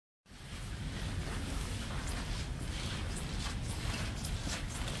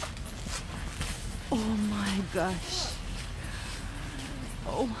gosh.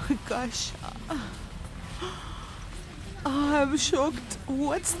 Oh my gosh. I'm shocked.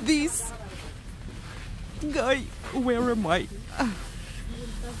 What's this? Guy, where am I?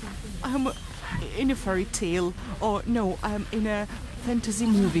 I'm in a fairy tale. Oh no, I'm in a fantasy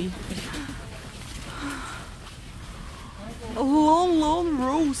movie. Long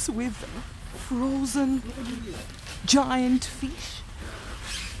rows with frozen giant fish.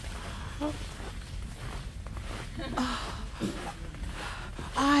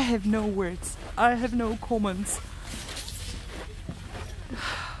 I have no words. I have no comments.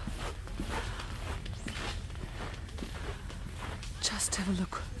 Just have a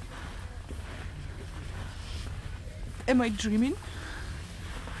look. Am I dreaming?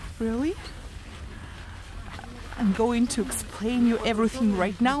 Really? I'm going to explain you everything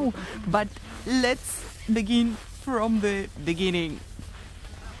right now, but let's begin from the beginning.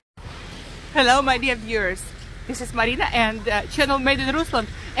 Hello, my dear viewers. This is Marina and channel Made in Rusland,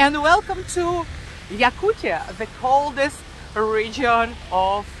 and welcome to Yakutia, the coldest region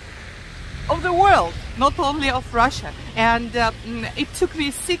of the world, not only of Russia. And it took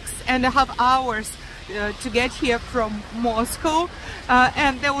me 6.5 hours to get here from Moscow,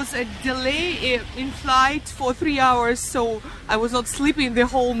 and there was a delay in flight for 3 hours, so I was not sleeping the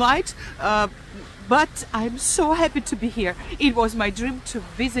whole night, but I'm so happy to be here. It was my dream to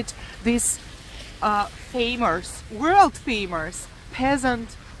visit this famous, world famous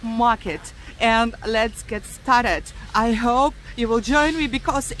peasant market, and let's get started. I hope you will join me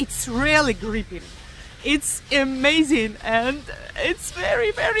because it's really gripping. It's amazing and it's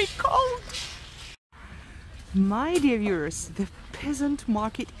very cold. My dear viewers, the peasant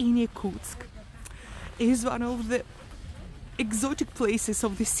market in Yakutsk is one of the exotic places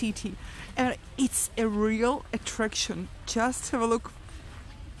of the city, and it's a real attraction. Just have a look.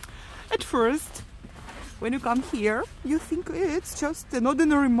 At first, when you come here, you think it's just an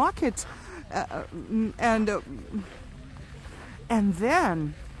ordinary market, and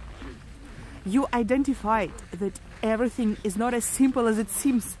then you identified that everything is not as simple as it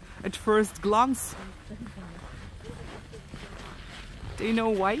seems at first glance. Do you know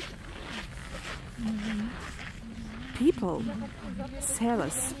why? People,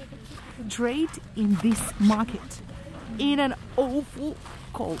 sellers, trade in this market in an awful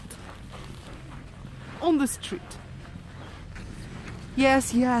cold on the street.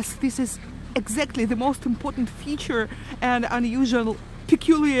 Yes, this is exactly the most important feature and unusual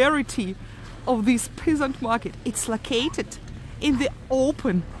peculiarity of this peasant market. It's located in the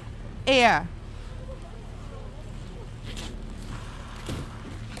open air.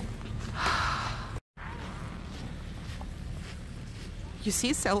 You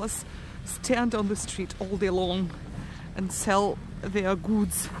see sellers stand on the street all day long and sell their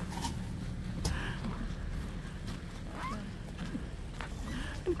goods.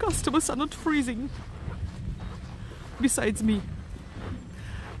 And customers are not freezing. Besides me,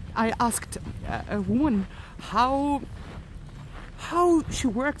 I asked a woman how she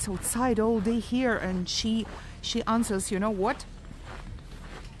works outside all day here, and she answers, you know what?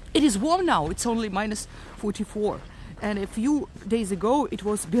 It is warm now. It's only -44. And a few days ago it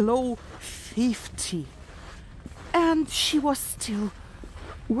was below 50, and she was still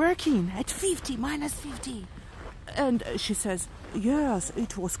working at 50, -50. And she says, yes,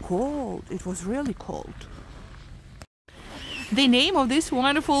 it was cold, it was really cold. The name of this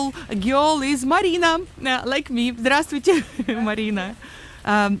wonderful girl is Marina, like me. Здравствуйте, Марина.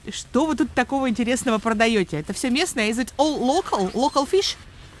 Что вы тут такого интересного продаете? Это все местное? Is it all local fish?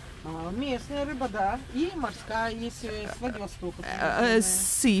 Местная рыба, да, и морская, есть с Владивостока.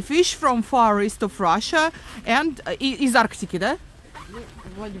 Sea fish from far east of Russia and из Арктики, да?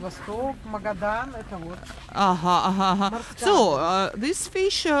 Владивосток, Магадан, это вот. So, this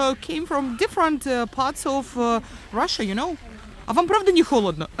fish came from different parts of Russia, you know. А вам правда не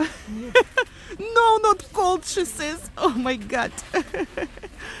холодно? No, not cold, she says. Oh my God.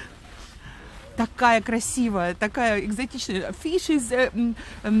 Такая красивая, такая экзотичная. Fish is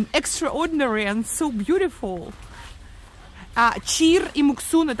extraordinary and so beautiful. Чир и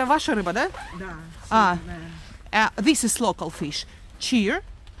муксун — это ваша рыба, да? Да. This is local fish. Чир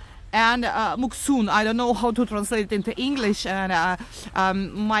and muksun. I don't know how to translate it into English, and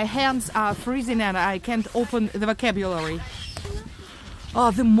my hands are freezing and I can't open the vocabulary.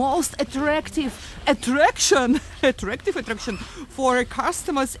 The most attractive attraction for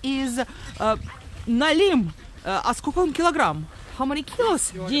customers is налим. Сколько он килограмм? How many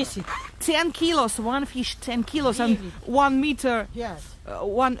kilos? 10. 10 kilos. One fish, 10 kilos, and 1 meter. Yes.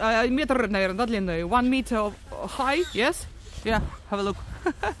 1 meter, наверное, да, длинный. 1 meter high. Yes. Yeah. Have a look.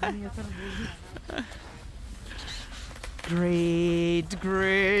 Great,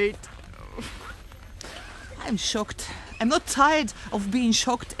 great. I'm shocked. I'm not tired of being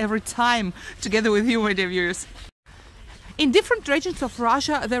shocked every time together with you, my dear viewers. In different regions of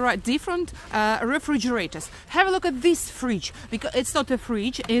Russia, there are different refrigerators. Have a look at this fridge, because it's not a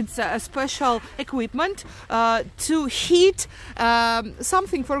fridge, it's a special equipment to heat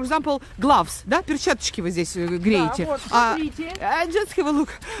something, for example, gloves. Да, перчаточки вы здесь греете. Да, вот, смотрите. Just have a look.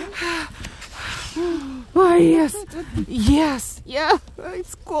 Oh, yes, yes, yeah,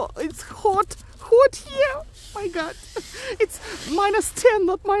 it's cold, it's hot here. My God, it's -10,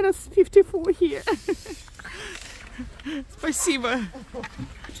 not -54 here. Спасибо.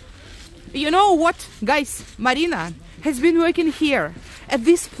 You know what, guys? Marina has been working here at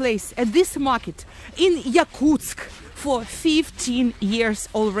this place, at this market in Yakutsk for 15 years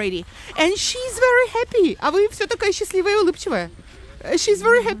already, and she's very happy. А вы все такая счастливая и улыбчивая. She's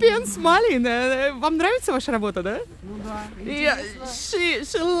very happy and smiling. Вам нравится ваша работа, да? Ну да, Yeah, she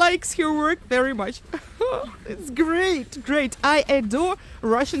likes her work very much. It's great, great. I adore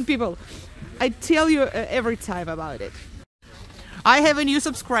Russian people. I tell you every time about it. I have a new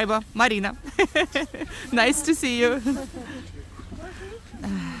subscriber, Marina. Nice to see you.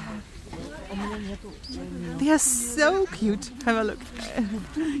 They are so cute. Have a look.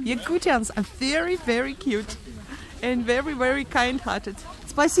 Yakutians are very, very cute and very, very kind-hearted.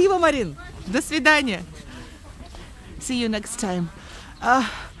 Спасибо, Марин. До свидания. See you next time.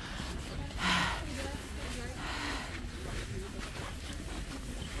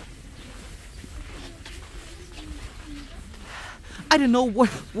 I don't know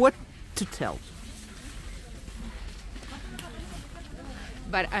what to tell.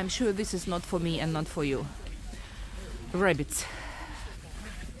 But I'm sure this is not for me and not for you. Rabbits.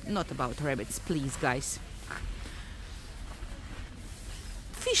 Not about rabbits, please, guys.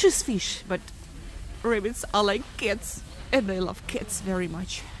 Fish is fish, but rabbits are like cats, and I love cats very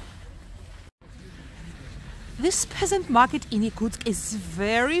much. This peasant market in Yakutsk is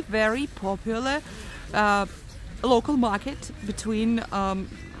very, very popular local market between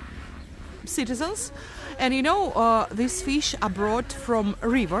citizens. And you know, these fish are brought from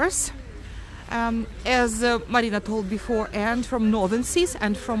rivers, as Marina told before, and from northern seas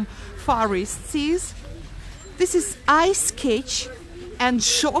and from far east seas. This is ice catch and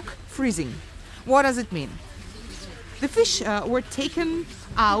shock freezing. What does it mean? The fish were taken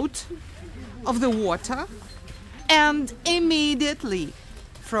out of the water and immediately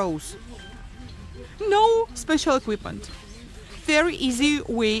froze. No special equipment. Very easy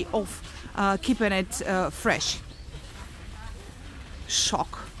way of keeping it fresh.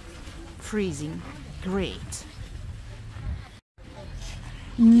 Shock freezing. Great.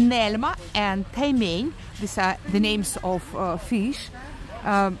 Nelma and Taimane, these are the names of fish,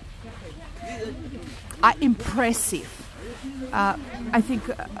 are impressive. I think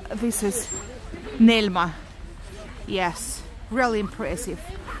this is Nelma. Yes, really impressive.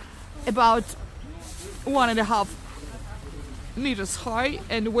 About 1.5 meters high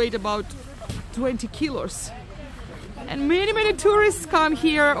and weighed about 20 kilos. And many tourists come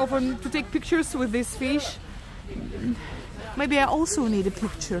here often to take pictures with this fish. Maybe I also need a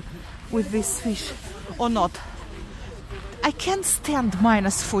picture with this fish or not. I can't stand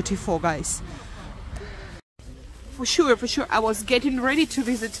 -44, guys. For sure, I was getting ready to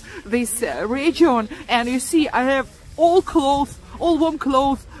visit this region, and you see I have all warm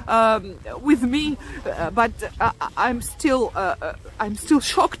clothes with me, but I'm still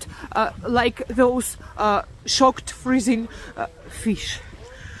shocked, like those shocked freezing fish.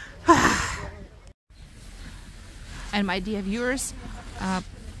 And my dear viewers,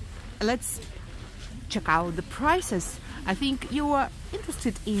 let's check out the prices. I think you are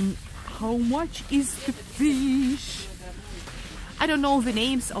interested in how much is the fish. I don't know the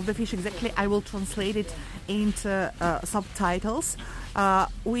names of the fish exactly. I will translate it into subtitles.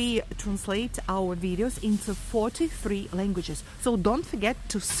 We translate our videos into 43 languages, so don't forget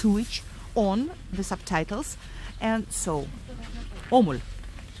to switch on the subtitles. And so, omul,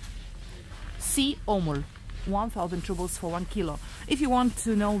 sea omul, 1,000 rubles for 1 kilo. If you want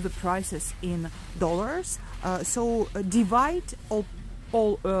to know the prices in dollars, so divide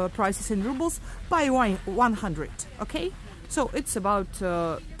all prices in rubles by 100. Okay, so it's about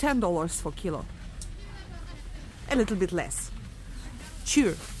 $10 for kilo, a little bit less.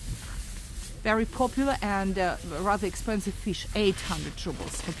 Chur, very popular and rather expensive fish, 800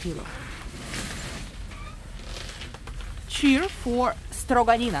 rubles per kilo. Chur for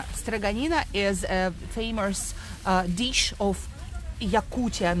stroganina. Stroganina is a famous dish of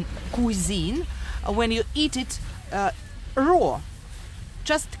Yakutian cuisine. When you eat it raw,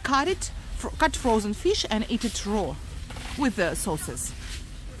 just cut frozen fish and eat it raw. with the sauces.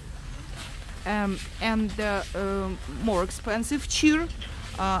 And the more expensive cheer,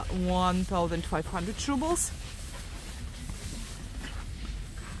 1,500 rubles.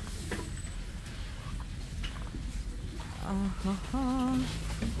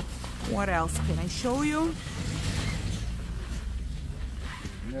 What else can I show you?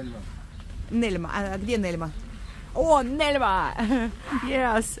 Нельма. А где Нельма? О, Нельма!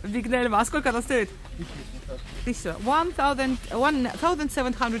 Yes, big Нельма. А сколько она стоит?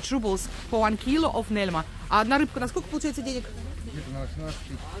 1,700 rubles for 1 kilo of Нельма. А одна рыбка на сколько получается денег?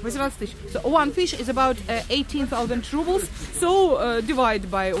 18 тысяч. So one fish is about 18,000 rubles. So divide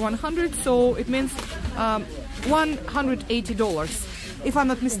by 100. So it means $180. If I'm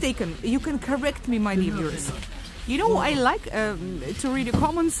not mistaken, you can correct me, my dear viewers. You know, I like to read the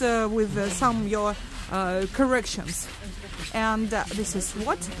comments with some your corrections. And this is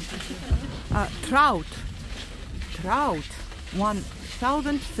what? Trout. Trout.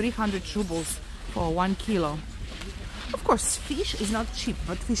 1,300 rubles for 1 kilo. Of course, fish is not cheap,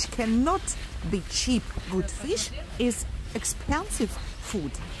 but fish cannot be cheap. Good fish is expensive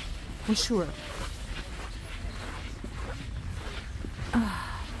food, for sure.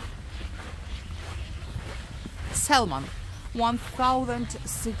 Salmon,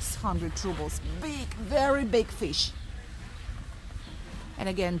 1,600 rubles. Big, very big fish. And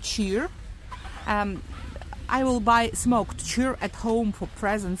again, cheer. I will buy smoked cheer at home for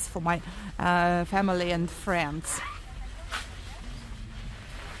presents for my family and friends.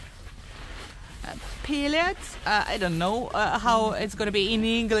 Pellet, I don't know how it's going to be in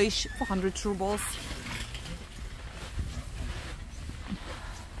English, 400 rubles.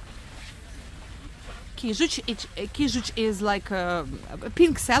 Kizuch is like a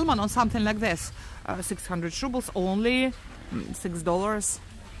pink salmon or something like this. 600 rubles only, $6.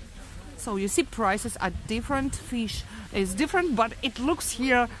 So you see, prices are different. Fish is different, but it looks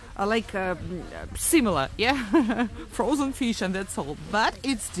here like similar, yeah. Frozen fish and that's all. But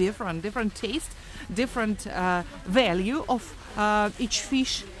it's different, different taste, different value of each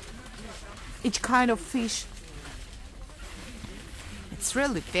fish, each kind of fish. It's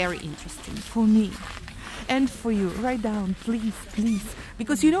really very interesting for me and for you. Write down, please, please,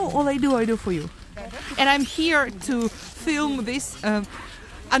 because you know all I do for you. And I'm here to film this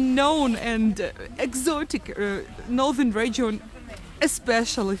unknown and exotic northern region,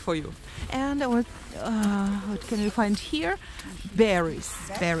 especially for you. And what can you find here? Berries,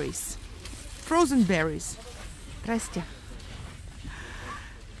 berries, frozen berries. Здрасте.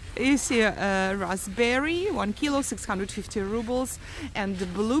 Is here raspberry, 1 kilo, 650 rubles, and the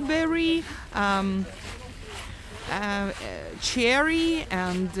blueberry, cherry,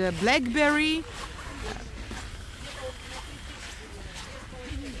 and blackberry.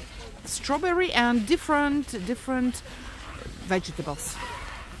 Strawberry and different vegetables,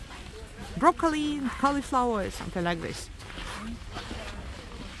 broccoli, cauliflower, something like this.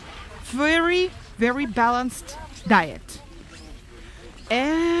 Very balanced diet.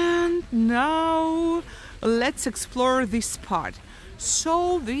 And now let's explore this part.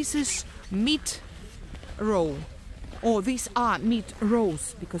 So this is meat row, or these are meat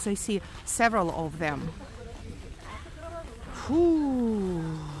rows, because I see several of them. Ooh.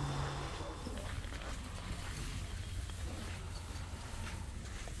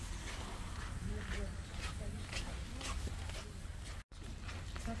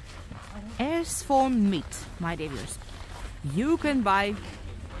 As for meat, my dear viewers, you can buy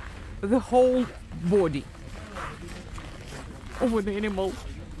the whole body of an animal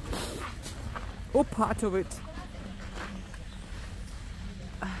or part of it.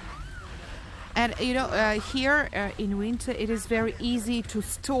 And you know, here in winter it is very easy to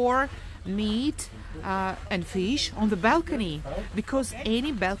store meat and fish on the balcony, because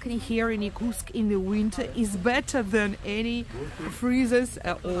any balcony here in Yakutsk in the winter is better than any freezers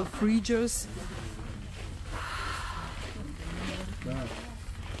or fridges.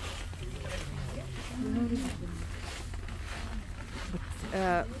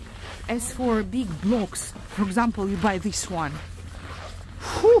 But as for big blocks, for example, you buy this one.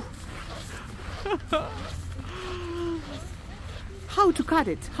 Whew. How to cut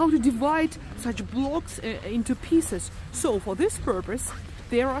it, how to divide such blocks into pieces. So for this purpose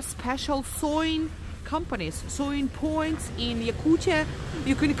there are special sewing companies, sewing points in Yakutia.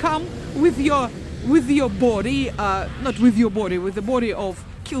 You can come with your body, not with your body, with the body of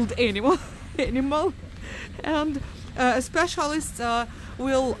killed animal, and specialists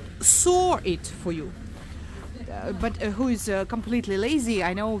will sew it for you. But who is completely lazy,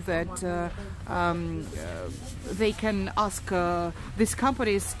 I know that they can ask these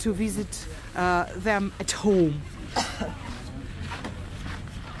companies to visit them at home.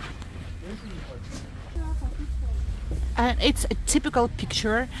 And it's a typical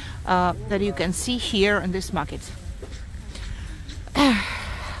picture that you can see here in this market.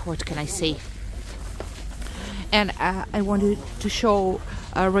 What can I say? And I wanted to show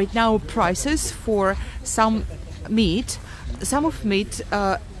right now prices for some meat. Some of meat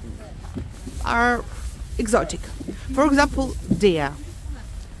are exotic. For example, deer.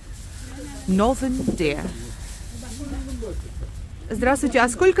 Northern deer. Здравствуйте, а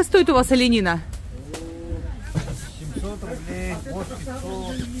сколько стоит у вас оленина?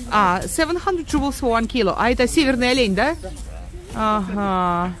 700 rubles for 1 kilo. А это северный олень, да?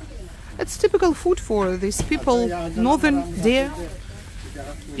 Ага. It's typical food for these people. Northern deer.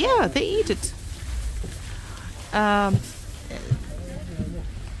 Yeah, they eat it.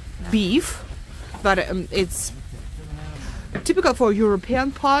 Beef, but it's typical for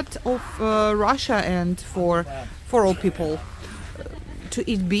European part of Russia and for all people to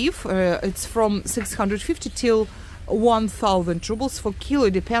eat beef. It's from 650 till 1,000 rubles for kilo.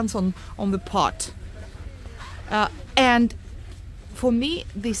 It depends on the part. And for me,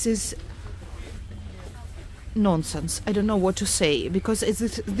 this is nonsense. I don't know what to say, because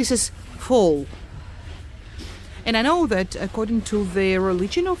this is fall. And I know that according to the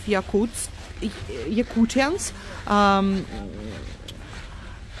religion of Yakutians,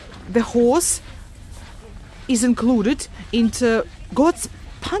 the horse is included into God's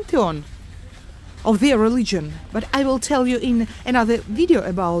pantheon of their religion. But I will tell you in another video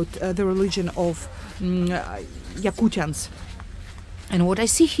about the religion of Yakutians. And what I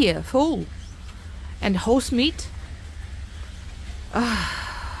see here, fall and horse meat.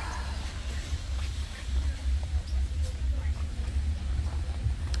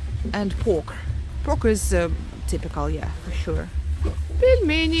 And pork. Pork is typical, yeah, for sure.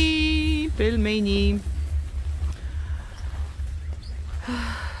 Пельмени, пельмени.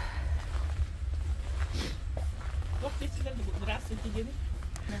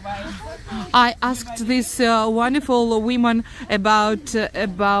 I asked this wonderful women about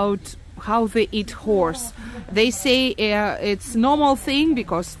how they eat horse. They say it's normal thing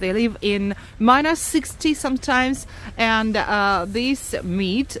because they live in -60 sometimes, and this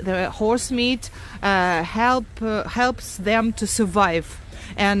meat, the horse meat, helps them to survive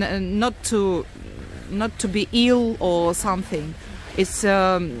and not to be ill or something. It's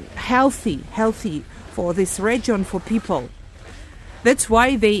healthy for this region, for people. That's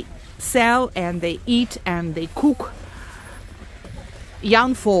why they sell and they eat and they cook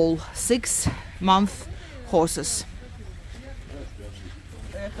young foal, 6-month horses.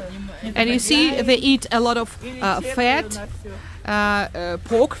 And you see they eat a lot of fat,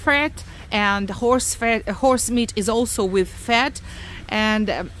 pork fat, and horse fat. Horse meat is also with fat, and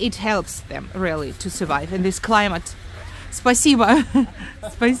it helps them really to survive in this climate. Спасибо.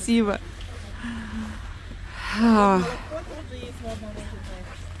 Спасибо.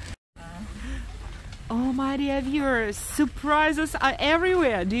 Oh, my dear viewers, surprises are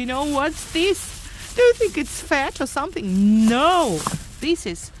everywhere. Do you know what's this? Do you think it's fat or something? No, this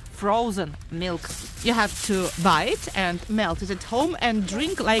is frozen milk. You have to buy it and melt it at home and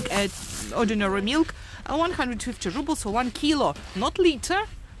drink like ordinary milk. 150 rubles for 1 kilo. Not liter,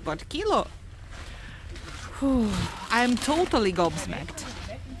 but kilo. I'm totally gobsmacked.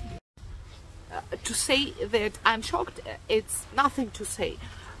 To say that I'm shocked, it's nothing to say.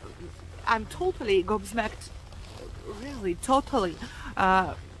 I'm totally gobsmacked, really, totally,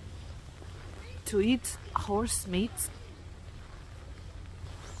 to eat horse meat.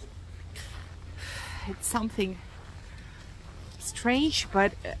 It's something strange,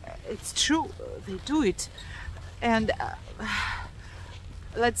 but it's true. They do it, and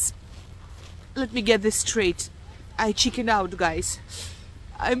let me get this straight. I chickened out, guys.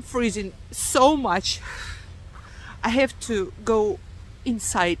 I'm freezing so much. I have to go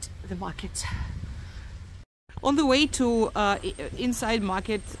inside the market. On the way to inside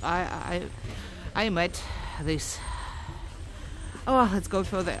market, I met this. Oh, let's go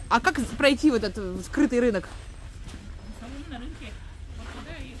further. А как пройти вот этот скрытый рынок?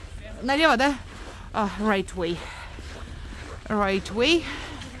 Налево, да? Right way. Right way.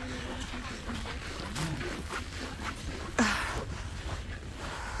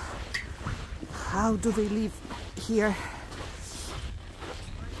 How do they live here?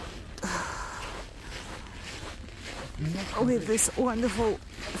 With this wonderful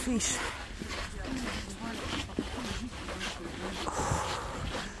fish.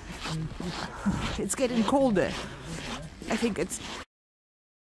 It's getting colder. I think it's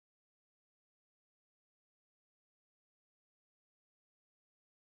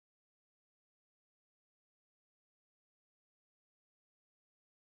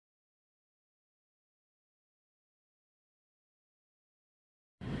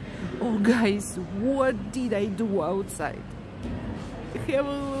Oh guys, what did I do outside? Have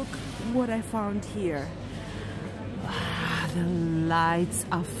a look what I found here. The lights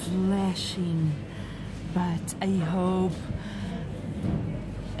are flashing, but I hope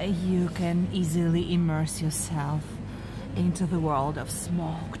you can easily immerse yourself into the world of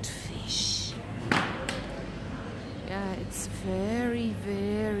smoked fish. Yeah, it's very,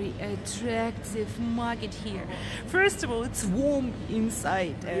 very attractive market here. First of all, it's warm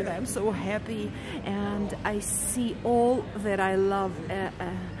inside and I'm so happy, and I see all that I love.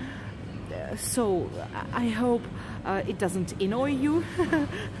 So I hope it doesn't annoy you. But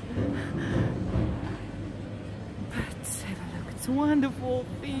have a look, it's wonderful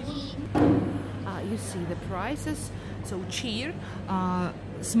fish. You see the prices. So cheer,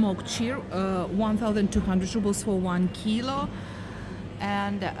 smoked cheer, 1,200 rubles for 1 kilo.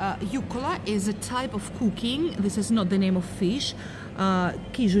 And yukula is a type of cooking. This is not the name of fish.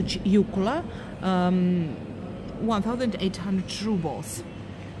 Kijuch yukula, 1,800 rubles.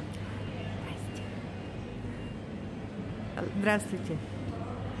 Здравствуйте.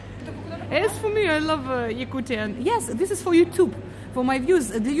 As for me, I love Yakutian. Yes, this is for YouTube, for my views,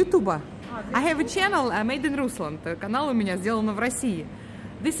 the YouTuber. I have a channel Made in Rusland. Канал у меня сделано в России.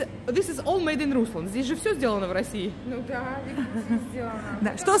 This is all made in Rusland. Здесь же все сделано в России. Ну да, все сделано.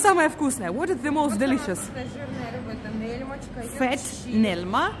 Да. Что самое вкусное? What is the most delicious? Жирная рыба, это нельмочка. Fat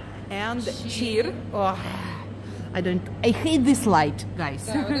nelma and cheer. Oh, I hate this light, guys.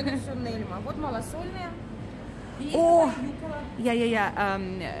 Да, вот это все нельма. Вот малосольная. Oh, yeah.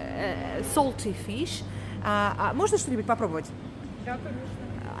 Salty fish. Можно что-нибудь попробовать? Да, конечно.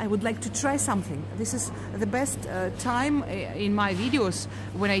 I would like to try something. This is the best time in my videos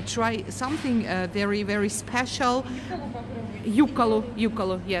when I try something very, very special. Yukalu,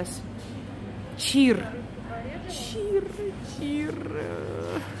 yes. Cheer.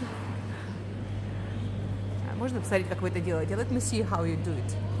 Можно посмотреть, как вы это делаете? Let me see how you do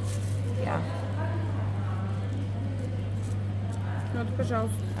it. Yeah. Вот,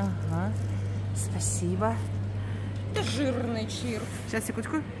 пожалуйста. Ага. Спасибо. Это жирный чир. Сейчас,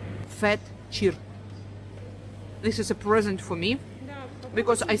 секундочку. Fat cheer. This is a present for me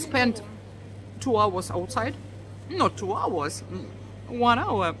because I spent 2 hours outside. Not 2 hours. 1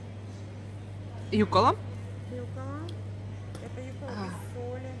 hour. Yukala. Это юкола без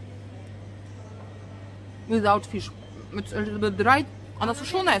соли. Without fish. It's a little bit dried. Она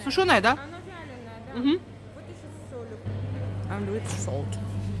сушеная, да? Она вяленая, да. Вот еще с солью. And with salt.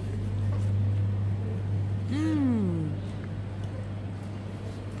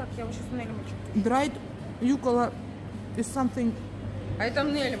 Так, я вот сейчас нельмочку. Dried yukala is something. А это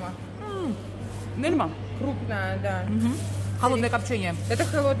нельма. Нельма. Крупная, да. Холодное копчение. Это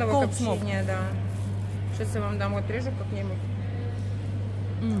холодного Cold копчения, да. Сейчас я вам дам, вот режу как-нибудь.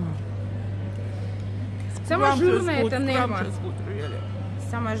 Самая жирная это нельма.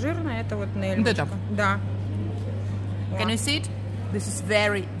 Самая жирная это вот нельмочка. Да. Can you see it? This is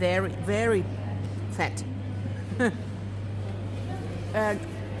very, very, very fat.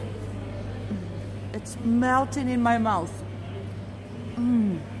 It's melting in my mouth.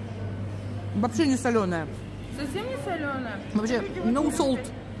 Вообще не соленая. Совсем не соленая? Вообще, no salt.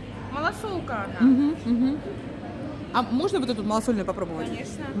 Малосолка она. А можно вот эту малосольную попробовать?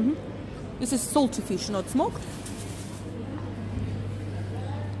 Конечно. This is salty fish, not smoked.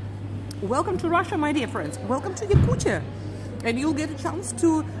 Welcome to Russia, my dear friends. Welcome to Yakutia. And you'll get a chance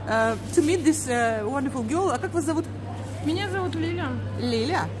to meet this wonderful girl. А как вас зовут? Меня зовут Лиля.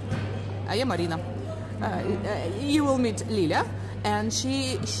 Лиля. А я Марина. You will meet Lilia, and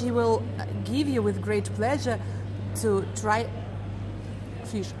she will give you with great pleasure to try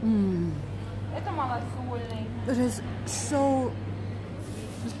fish. Это малосольный. It is so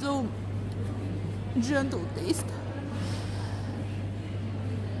gentle taste.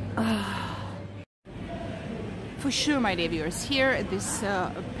 For sure, my dear viewers, here at this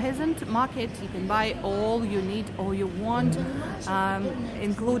peasant market you can buy all you need, all you want,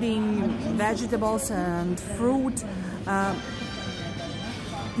 including vegetables and fruit.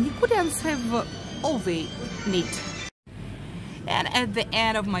 Yakutians have all they need. And at the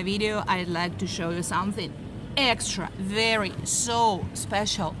end of my video, I'd like to show you something extra, very, so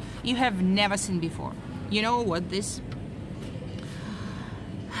special you have never seen before. You know what this?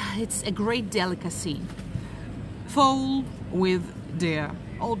 It's a great delicacy. Fowl with deer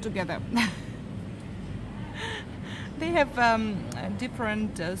all together. They have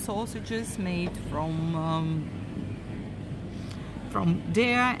different sausages made from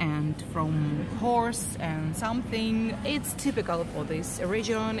deer and from horse and something. It's typical for this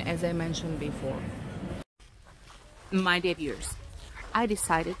region, as I mentioned before. My dear viewers, I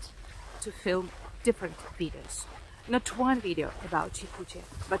decided to film different videos. Not one video about Yakutia,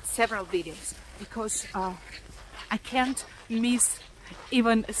 but several videos, because I can't miss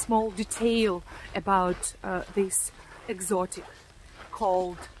even a small detail about this exotic,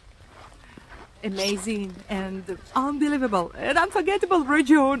 cold, amazing and unbelievable and unforgettable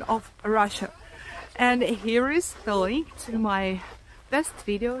region of Russia. And here is the link to my best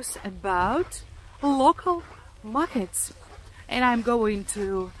videos about local markets. And I'm going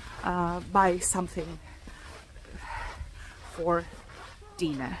to buy something for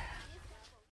dinner.